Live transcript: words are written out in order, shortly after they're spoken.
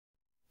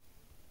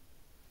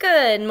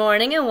Good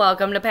morning and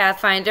welcome to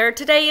Pathfinder.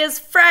 Today is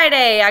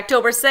Friday,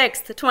 October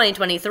 6th,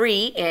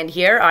 2023, and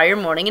here are your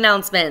morning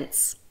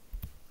announcements.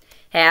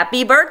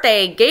 Happy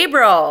birthday,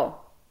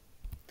 Gabriel!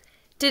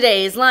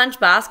 Today's lunch: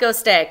 Bosco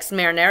sticks,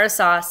 marinara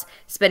sauce,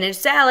 spinach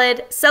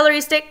salad, celery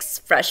sticks,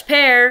 fresh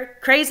pear,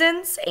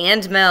 craisins,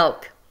 and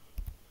milk.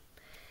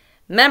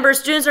 Member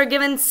students are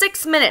given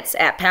 6 minutes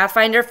at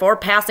Pathfinder for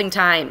passing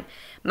time.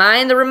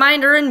 Mind the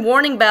reminder and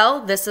warning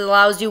bell. This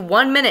allows you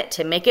 1 minute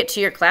to make it to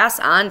your class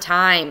on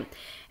time.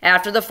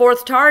 After the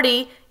fourth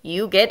tardy,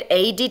 you get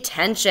a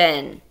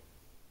detention.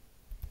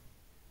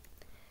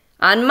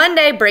 On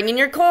Monday, bring in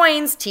your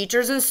coins.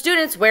 Teachers and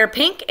students wear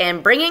pink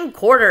and bring in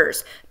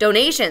quarters.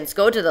 Donations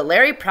go to the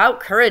Larry Prout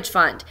Courage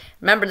Fund.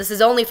 Remember, this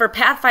is only for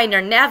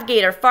Pathfinder,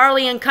 Navigator,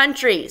 Farley, and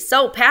Country.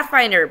 So,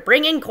 Pathfinder,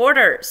 bring in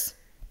quarters.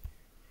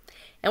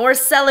 And we're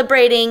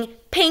celebrating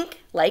pink,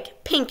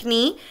 like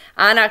Pinkney,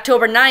 on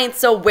October 9th,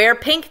 so wear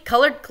pink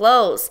colored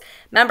clothes.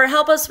 Remember,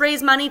 help us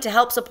raise money to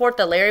help support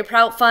the Larry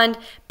Prout Fund.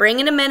 Bring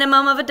in a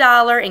minimum of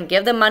 $1 and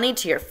give the money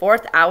to your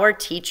 4th hour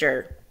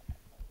teacher.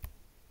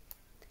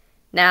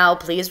 Now,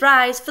 please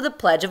rise for the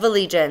Pledge of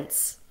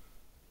Allegiance.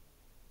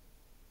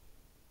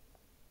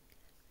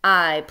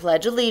 I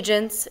pledge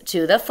allegiance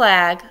to the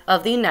flag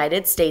of the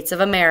United States of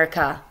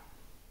America.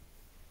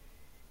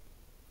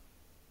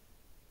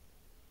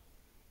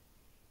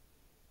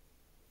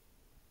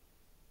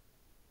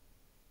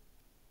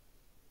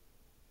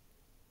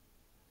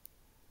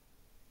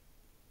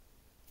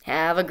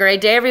 Have a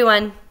great day,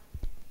 everyone.